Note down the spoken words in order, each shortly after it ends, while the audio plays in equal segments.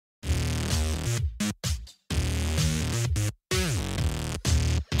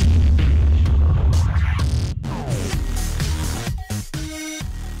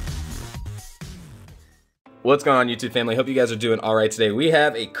What's going on, YouTube family? Hope you guys are doing all right today. We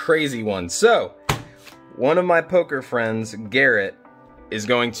have a crazy one. So, one of my poker friends, Garrett, is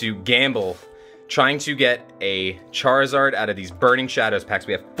going to gamble trying to get a Charizard out of these Burning Shadows packs.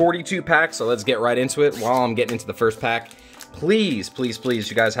 We have 42 packs, so let's get right into it. While I'm getting into the first pack, please, please, please,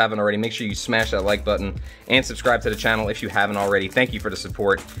 if you guys haven't already, make sure you smash that like button and subscribe to the channel if you haven't already. Thank you for the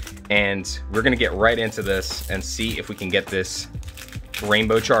support, and we're gonna get right into this and see if we can get this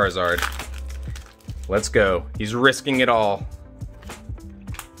Rainbow Charizard. Let's go. He's risking it all.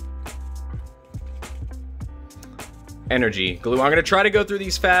 Energy, glue. I'm gonna try to go through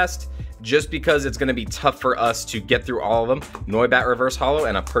these fast just because it's gonna be tough for us to get through all of them. Noibat Reverse Holo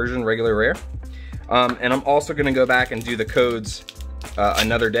and a Persian regular rare. And I'm also gonna go back and do the codes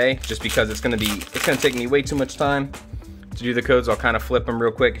another day, just because it's gonna take me way too much time to do the codes. I'll kind of flip them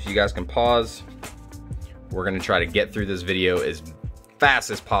real quick if you guys can pause. We're gonna try to get through this video as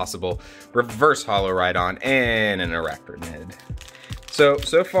fast as possible. Reverse Holo Rhydon and an Arachnid.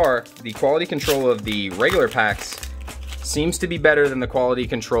 So far, the quality control of the regular packs seems to be better than the quality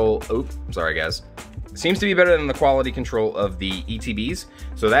control, sorry guys. Seems to be better than the quality control of the ETBs,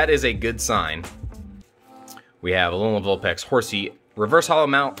 so that is a good sign. We have a Alolan Vulpix, Horsey, Reverse Holo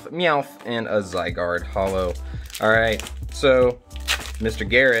Meowth, and a Zygarde Holo. Alright, so Mr.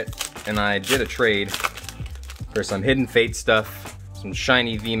 Garrett and I did a trade for some Hidden Fate stuff, some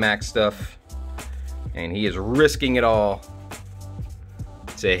shiny VMAX stuff, and he is risking it all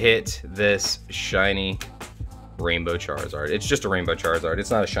to hit this shiny Rainbow Charizard. It's just a Rainbow Charizard. It's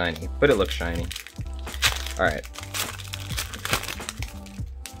not a shiny, but it looks shiny. All right.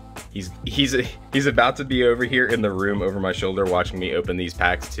 He's about to be over here in the room over my shoulder watching me open these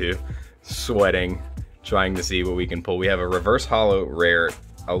packs too, sweating, trying to see what we can pull. We have a Reverse Holo rare,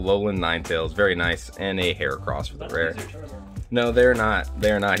 a Alolan Ninetales, very nice, and a Heracross for the rare. No, they're not.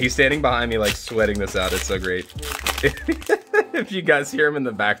 They're not. He's standing behind me like sweating this out. It's so great. If you guys hear him in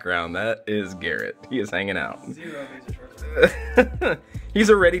the background, that is Garrett. He is hanging out. He's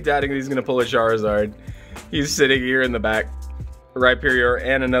already doubting that he's going to pull a Charizard. He's sitting here in the back. Rhyperior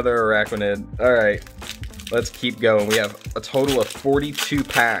and another Arachnid. Alright, let's keep going. We have a total of 42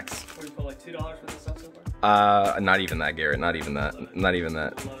 packs. We put like $2 for this stuff so far? Not even that, Garrett. Not even that. Not even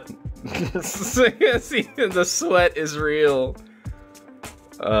that. See, the sweat is real.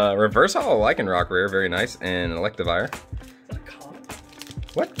 Reverse Holo Lycanroc rare, very nice, and an Electivire. Is that a common?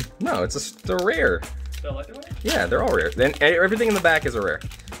 What? No, it's a rare. The Electivire? Yeah, they're all rare. Then everything in the back is a rare.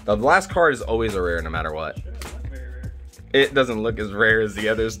 The last card is always a rare, no matter what. Sure, that's very rare. It doesn't look as rare as the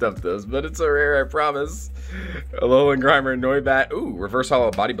other stuff does, but it's a rare, I promise. Alolan Grimer, Noibat. Ooh, Reverse Holo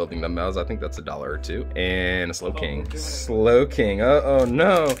Bodybuilding Dumbbells. I think that's $1 or $2. And a Slowking. Slowking. Oh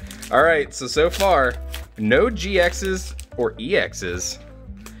no. All right, so far, no GXs or EXs.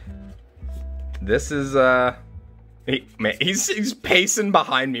 This is, man, he's pacing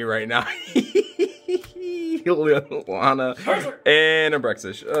behind me right now. Lana and a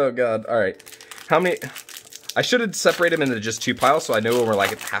Brexish. Oh god. All right. How many? I should have separated them into just 2 piles so I know when we're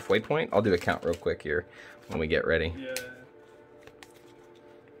like at the halfway point. I'll do a count real quick here when we get ready. Yeah.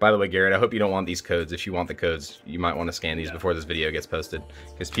 By the way, Garrett, I hope you don't want these codes. If you want the codes, you might want to scan these before this video gets posted,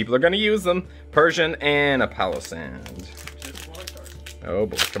 because people are going to use them. Persian and a Palossand. Oh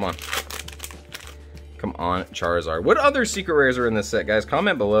boy, come on. Come on, Charizard. What other secret rares are in this set, guys?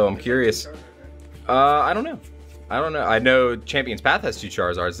 Comment below. I'm curious. I don't know. I know Champion's Path has 2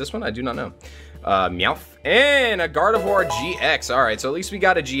 Charizards. This one I do not know. Meowth and a Gardevoir GX. All right, so at least we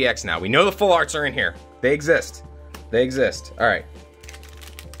got a GX now. We know the full arts are in here. They exist. They exist. All right.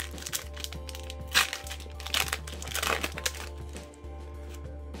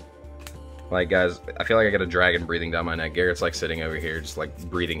 Like, guys, I feel like I got a dragon breathing down my neck. Garrett's like sitting over here, just like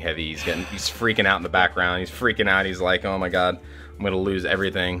breathing heavy. He's freaking out in the background. He's freaking out. He's like, oh my god, I'm gonna lose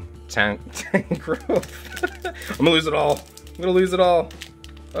everything. Tank growth. I'm gonna lose it all. I'm gonna lose it all.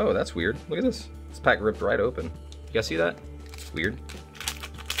 Oh, that's weird. Look at this. This pack ripped right open. You guys see that? It's weird.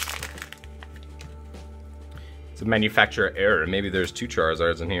 It's a manufacturer error. Maybe there's 2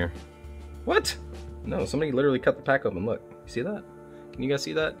 Charizards in here. What? No, somebody literally cut the pack open. Look. You see that? Can you guys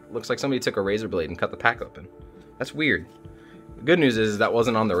see that? Looks like somebody took a razor blade and cut the pack open. That's weird. The good news is that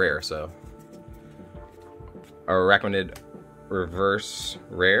wasn't on the rare, so. Arachnid Reverse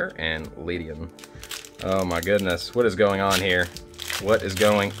Rare and Ladium. Oh my goodness. What is going on here? What is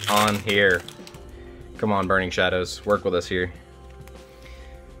going on here? Come on, Burning Shadows. Work with us here.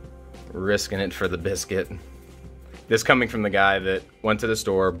 Risking it for the biscuit. This coming from the guy that went to the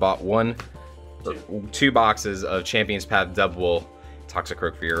store, bought 2 boxes of Champion's Path Dubwool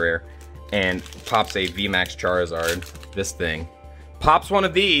Toxicroak for your rare, and pops a VMAX Charizard. This thing pops one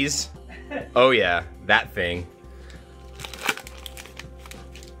of these. Oh yeah, that thing.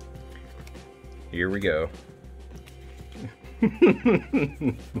 Here we go.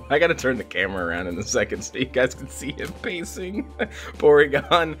 I gotta turn the camera around in a second so you guys can see him pacing.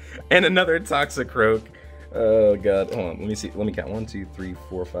 Porygon and another Toxicroak. Oh god, hold on, let me see, let me count. 1, 2, 3,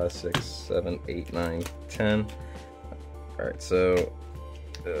 4, 5, 6, 7, 8, 9, 10. Alright, so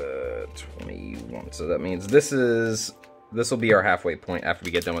 21. So that means this will be our halfway point after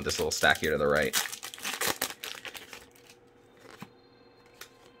we get done with this little stack here to the right.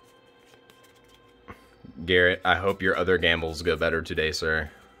 Garrett, I hope your other gambles go better today,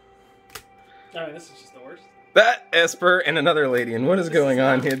 sir. I mean, this is just the worst. That Esper and another lady, and what is going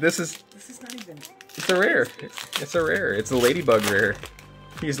on here? This is not even... It's a rare. It's a rare. It's a ladybug rare.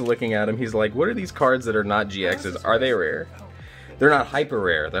 He's looking at him. He's like, what are these cards that are not GXs? Are they rare? They're not hyper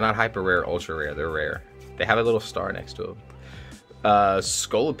rare. They're not hyper rare, ultra rare. They're rare. They have a little star next to them.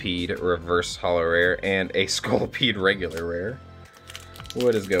 Scolipede reverse holo rare and a Scolipede regular rare.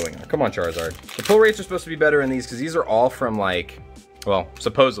 What is going on? Come on, Charizard. The pull rates are supposed to be better in these because these are all from like, well,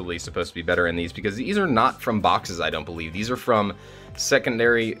 supposedly supposed to be better in these because these are not from boxes, I don't believe. These are from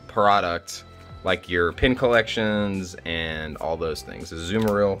secondary product, like your pin collections and all those things.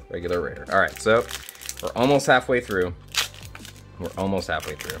 Azumarill, regular rare. All right, so we're almost halfway through. We're almost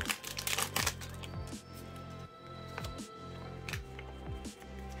halfway through.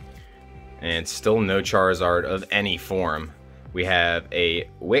 And still no Charizard of any form. We have a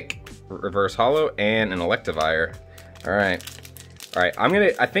Wick reverse holo and an Electivire. All right.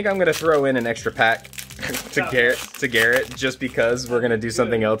 I think I'm gonna throw in an extra pack to Garrett just because we're gonna do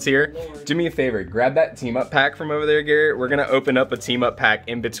something else here. Do me a favor, grab that team up pack from over there, Garrett. We're gonna open up a team up pack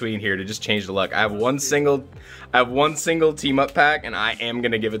in between here to just change the luck. I have one single team up pack, and I am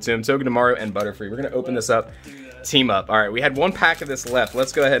gonna give it to him. Togedemaru and Butterfree. We're gonna open this up. Team up. All right, we had one pack of this left.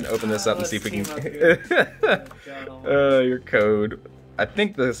 Let's go ahead and open this up and see if we can. Your code. I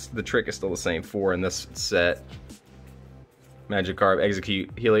think the trick is still the same. 4 in this set. Magikarp,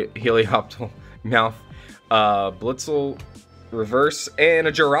 Execute, Helioptile, Mouth, Blitzel, Reverse, and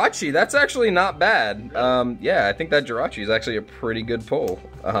a Jirachi. That's actually not bad. Yeah, I think that Jirachi is actually a pretty good pull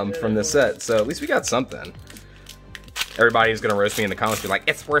from this set. So at least we got something. Everybody's gonna roast me in the comments, be like,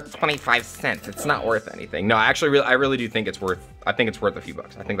 "It's worth 25 cents. It's not worth anything." No, actually, I really do think it's worth. I think it's worth a few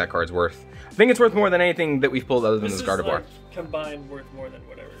bucks. I think that card's worth. I think it's worth more than anything that we've pulled other than this Gardevoir. Like combined worth more than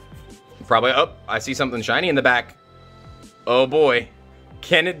whatever. Probably. Oh, I see something shiny in the back. Oh boy,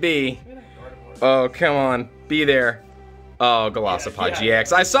 can it be? Oh, come on, be there. Oh, Golisopod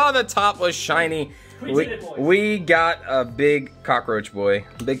GX. I saw the top was shiny. We got a big cockroach boy.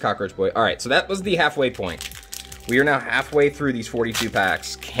 Big cockroach boy. All right, so that was the halfway point. We are now halfway through these 42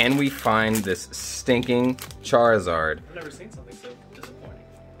 packs. Can we find this stinking Charizard? I've never seen something so disappointing.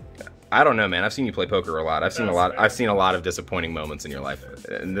 I don't know, man. I've seen you play poker a lot. I've seen a lot of disappointing moments in your life,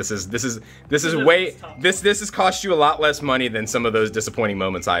 and this has cost you a lot less money than some of those disappointing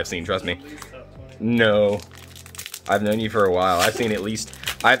moments I've seen. Trust me. No, I've known you for a while. I've seen at least.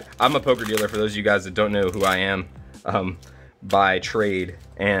 I'm a poker dealer. For those of you guys that don't know who I am, by trade,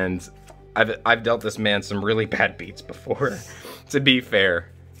 and I've dealt this man some really bad beats before, to be fair.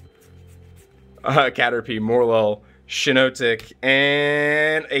 Caterpie, Morlul, Shinotic,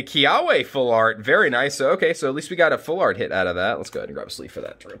 and a Kiawe full art. Very nice. So, okay, so at least we got a full art hit out of that. Let's go ahead and grab a sleeve for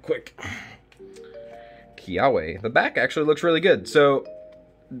that real quick. Kiawe. The back actually looks really good. So,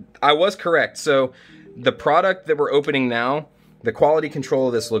 I was correct. So, the product that we're opening now, the quality control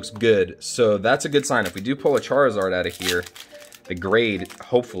of this looks good. So, that's a good sign. If we do pull a Charizard out of here, the grade,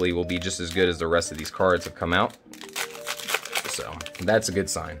 hopefully, will be just as good as the rest of these cards have come out. So, that's a good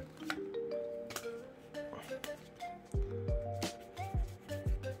sign.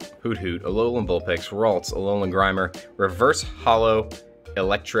 Hoot Hoot, Alolan Vulpix, Ralts, Alolan Grimer, Reverse Holo,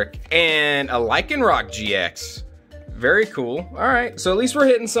 Electric, and a Lycanroc GX. Very cool. Alright, so at least we're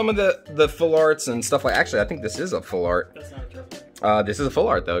hitting some of the full arts and stuff like... Actually, I think this is a full art. That's not a turtle. This is a full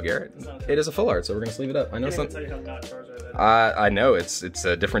art, though, Garrett. It is a full art, so we're going to sleeve it up. I know something... I know, it's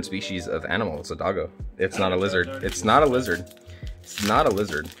a different species of animal. It's a doggo. It's not a lizard. It's not a lizard. It's not a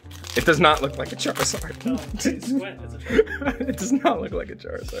lizard. It does not look like a Charizard. No, it's squint. It's a Charizard. It does not look like a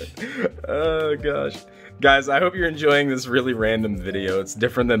Charizard. Oh, gosh. Guys, I hope you're enjoying this really random video. It's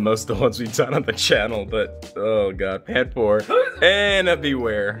different than most of the ones we've done on the channel, but, oh, God. Panpour. And a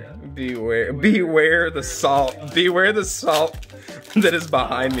Beware. Beware. Beware the salt. Beware the salt that is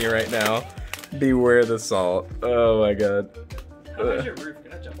behind me right now. Beware the salt. Oh my god. How's your roof?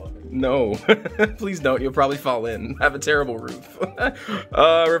 Can I jump on it? No. Please don't. You'll probably fall in. I have a terrible roof.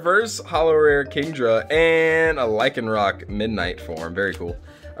 Reverse Holo Rare Kingdra and a Lycanroc Midnight form. Very cool.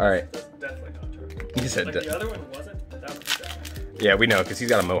 Alright. That's definitely not Charizard. He said like the other one wasn't? That was that. Yeah, we know, because he's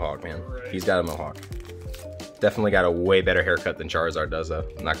got a mohawk, man. Right. He's got a mohawk. Definitely got a way better haircut than Charizard does, though.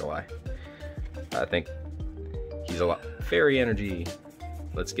 I'm not gonna lie. I think he's a lot. Fairy energy.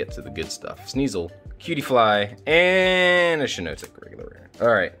 Let's get to the good stuff. Sneasel, Cutie Fly, and a Shiinotic regular rare.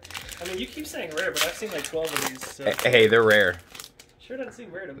 All right. I mean, you keep saying rare, but I've seen like 12 of these. So Hey, they're rare. sure doesn't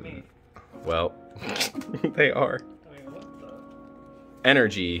seem rare to me. Well, they are. I mean, what the?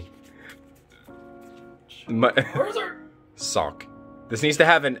 Energy. Where's our... Sulk. This needs to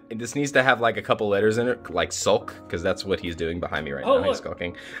have like a couple letters in it, like sulk, because that's what he's doing behind me right now. Look. He's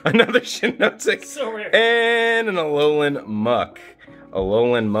skulking. Another Shiinotic. So rare. And an Alolan Muck.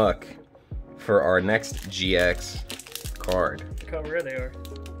 Alolan Muck for our next GX card. Look how rare they are.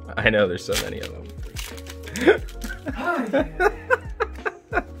 I know, there's so many of them.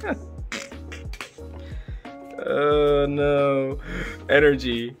 Oh no.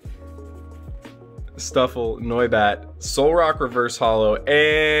 Energy. Stuffle, Noibat, Solrock Reverse Hollow,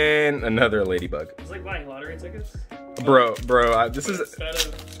 and another Ladybug. It's like buying lottery tickets. Bro, this is... Instead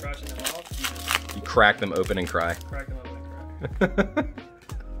of scratching them off, You crack them open and cry. crack them open and crack.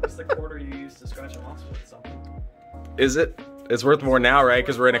 What's the quarter you use to scratch them off with something? Is it? It's worth more now, right?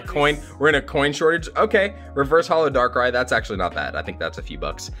 Because we're in a coin shortage. Okay, Reverse Hollow Darkrai, that's actually not bad. I think that's a few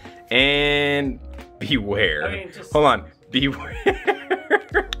bucks. And Beware. I mean, just... Hold on. Beware.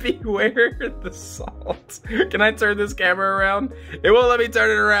 Beware the salt. Can I turn this camera around? It won't let me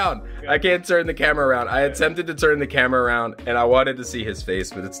turn it around. Okay. I can't turn the camera around. I attempted to turn the camera around and I wanted to see his face,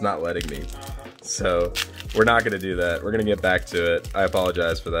 but it's not letting me. So we're not gonna do that. We're gonna get back to it. I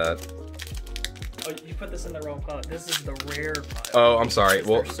apologize for that. Oh, you put this in the wrong pile. This is the rare pile. Oh, I'm sorry.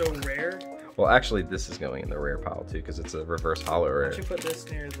 Well, they're so rare. Well, actually, this is going in the rare pile too, because it's a reverse hollow rare. Why don't you put this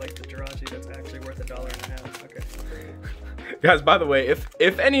near like the Jirachi that's actually worth $1.50? Okay. Guys, by the way,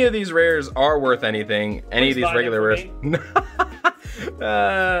 if any of these rares are worth anything, any of these regular rares,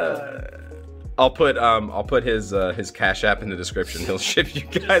 I'll put his Cash App in the description. He'll ship you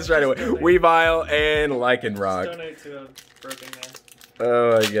guys right away. Weavile and Lycanroc. Just donate to a broken man.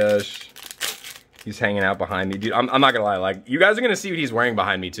 Oh my gosh. He's hanging out behind me. Dude, I'm not gonna lie, like, you guys are gonna see what he's wearing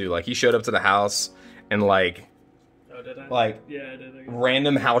behind me too. Like, he showed up to the house and like, Oh, did I? like, yeah, I did.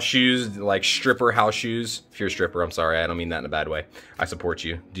 random house shoes, like stripper house shoes. If you're a stripper, I'm sorry, I don't mean that in a bad way. I support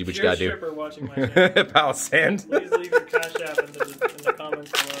you. Do what you gotta do. If you're a stripper watching my channel, Pal Sand. please leave your Cash App in the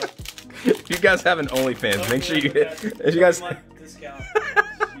comments below. If you guys have an OnlyFans, make sure you hit. If you guys. Discount.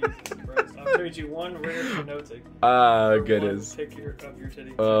 Jesus Christ. I'll trade you one rare Shiinotic. Goodness. Pick your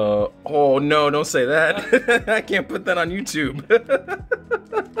titty. Oh no, don't say that. I can't put that on YouTube.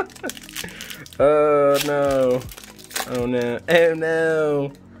 Oh no. Oh no. Oh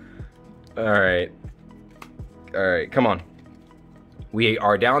no. Alright. Alright, come on. We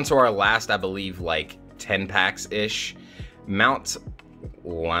are down to our last, I believe, like 10 packs-ish. Mount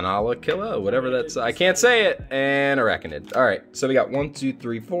Lanalakilla, whatever that's, I can't say it, and Arachnid. Alright, so we got 1, 2,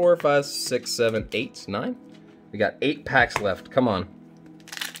 3, 4, 5, 6, 7, 8, 9. We got 8 packs left, come on.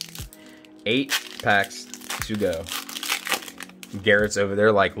 8 packs to go. Garrett's over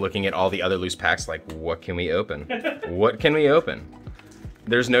there like looking at all the other loose packs like, what can we open? What can we open?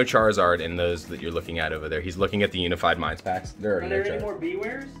 There's no Charizard in those that you're looking at over there. He's looking at the Unified Minds packs. There are Are no there any Charizard. more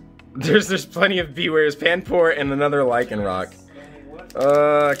Bewares? There's plenty of Bewares, Panpour, and another Lycanroc.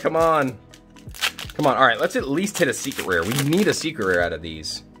 Come on. Come on, alright, let's at least hit a secret rare. We need a secret rare out of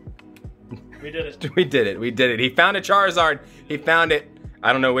these. We did it. We did it, we did it. He found a Charizard. He found it.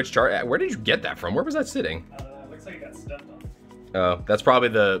 I don't know which Charizard. Where did you get that from? Where was that sitting? Looks like it got stepped on. Oh, that's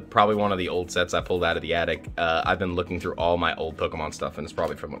probably one of the old sets I pulled out of the attic. I've been looking through all my old Pokemon stuff, and it's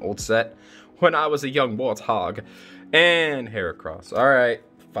probably from an old set when I was a young warthog. And Heracross. All right,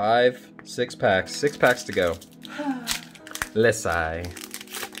 6 packs. 6 packs to go. Let's see.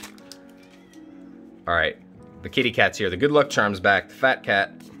 All right, the kitty cat's here. The good luck charm's back. The fat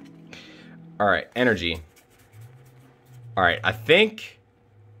cat. All right, energy. All right, I think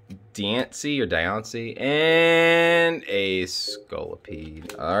Diancie, and a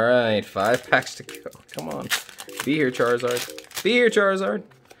Scolipede. All right, 5 packs to go. Come on. Be here, Charizard. Be here, Charizard.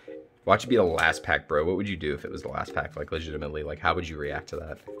 Watch it be the last pack, bro. What would you do if it was the last pack? Like, legitimately, like, how would you react to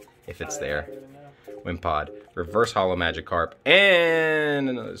that if it's there? Wimpod. Reverse Hollow Magikarp. And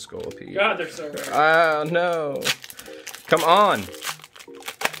another Scolipede. God, they're so rare. Oh, no. Come on.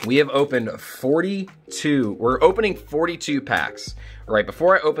 We have opened 42. We're opening 42 packs. All right,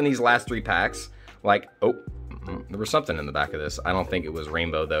 before I open these last 3 packs, like, oh, there was something in the back of this. I don't think it was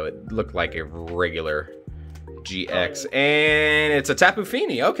rainbow, though. It looked like a regular GX. And it's a Tapu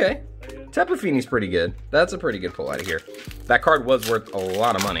Fini. Okay. Tapu Fini's pretty good. That's a pretty good pull out of here. That card was worth a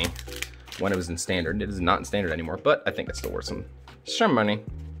lot of money. when it was in standard. It is not in standard anymore, but I think it's still worth some money.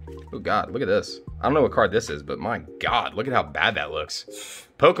 Oh God, look at this. I don't know what card this is, but my God, look at how bad that looks.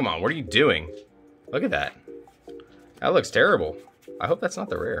 Pokemon, what are you doing? Look at that. That looks terrible. I hope that's not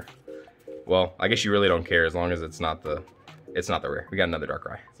the rare. Well, I guess you really don't care as long as it's not the rare. We got another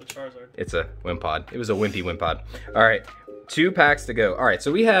Darkrai. It's a Charizard. It's a Wimpod. It was a Wimpy Wimpod. All right, 2 packs to go. All right,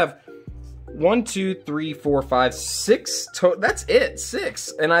 so we have 1, 2, 3, 4, 5, 6. That's it,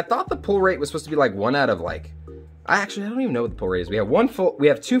 6. And I thought the pull rate was supposed to be like 1 out of like. I don't even know what the pull rate is. We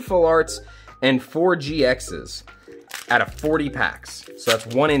have 2 full arts and 4 GXs out of 40 packs. So that's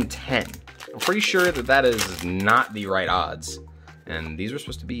 1 in 10. I'm pretty sure that is not the right odds. And these were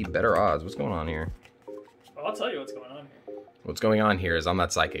supposed to be better odds. What's going on here? Well, I'll tell you what's going on here. What's going on here is I'm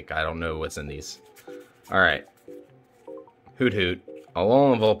not psychic. I don't know what's in these. All right. Hoot Hoot,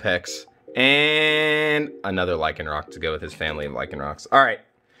 Alolan Vulpix, and another Lycanroc to go with his family of Lycanrocs. All right.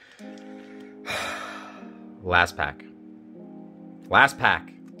 Last pack. Last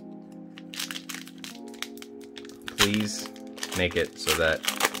pack. Please make it so that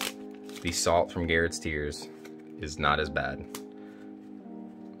the salt from Garrett's Tears is not as bad.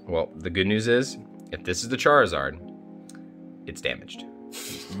 Well, the good news is, if this is the Charizard, it's damaged.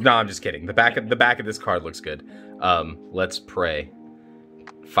 No, I'm just kidding. The back of this card looks good. Let's pray.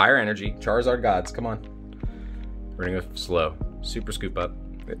 Fire Energy, Charizard Gods, come on. We're gonna go slow. Super Scoop Up.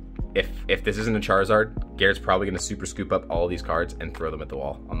 If this isn't a Charizard, Garrett's probably gonna Super Scoop up all of these cards and throw them at the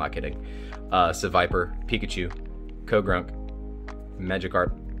wall. I'm not kidding. Seviper, Pikachu, Kogrunk,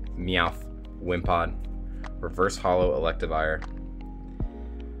 Magikarp, Meowth, Wimpod, Reverse Hollow Electivire,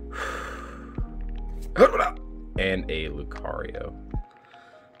 and a Lucario.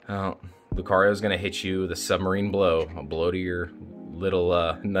 Lucario's gonna hit you the submarine blow, a blow to your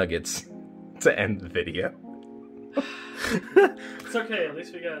little nuggets to end the video. It's okay, at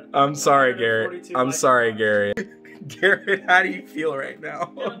least we got... I'm sorry, Garrett. I'm sorry, Garrett. Garrett, how do you feel right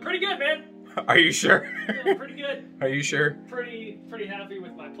now? Yeah, pretty good, man. Are you sure? Yeah, pretty good. Are you sure? Pretty happy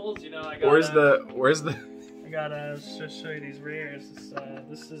with my pulls, you know. I got, where's the... I gotta show you these rares.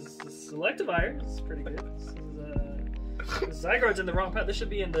 This is Electivire. This is pretty good. This is Zygarde's in the wrong pile. This should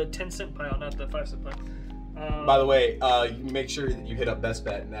be in the 10-cent pile, not the 5-cent pile. By the way, you make sure that you hit up Best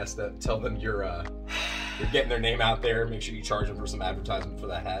Bet and tell them you're getting their name out there. Make sure you charge them for some advertisement for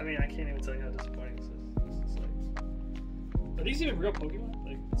that hat. I mean, I can't even tell you how disappointing this is. This is like, are these even real Pokemon?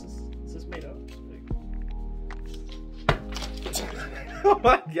 Like, is this made up? Like... Oh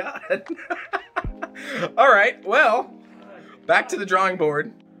my God. All right, well, back to the drawing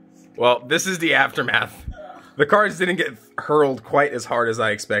board. Well, this is the aftermath. The cards didn't get hurled quite as hard as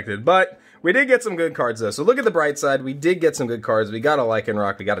I expected, but we did get some good cards though. So look at the bright side. We did get some good cards. We got a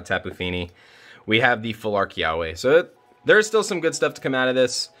Lycanroc. We got a Tapu Fini. We have the full Arceus. So there's still some good stuff to come out of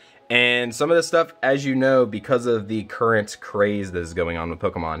this. And some of this stuff, as you know, because of the current craze that is going on with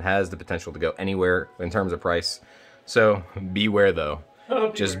Pokemon, has the potential to go anywhere in terms of price. So beware though.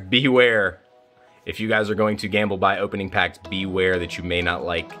 Oh, just beware. If you guys are going to gamble by opening packs, beware that you may not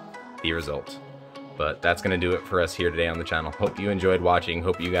like the result. But that's going to do it for us here today on the channel. Hope you enjoyed watching.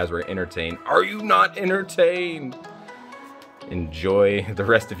 Hope you guys were entertained. Are you not entertained? Enjoy the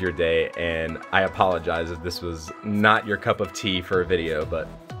rest of your day. And I apologize if this was not your cup of tea for a video, but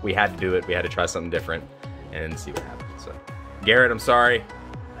we had to do it. We had to try something different and see what happens. So, Garrett, I'm sorry.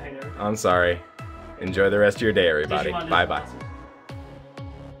 I'm sorry. Enjoy the rest of your day, everybody. Bye-bye.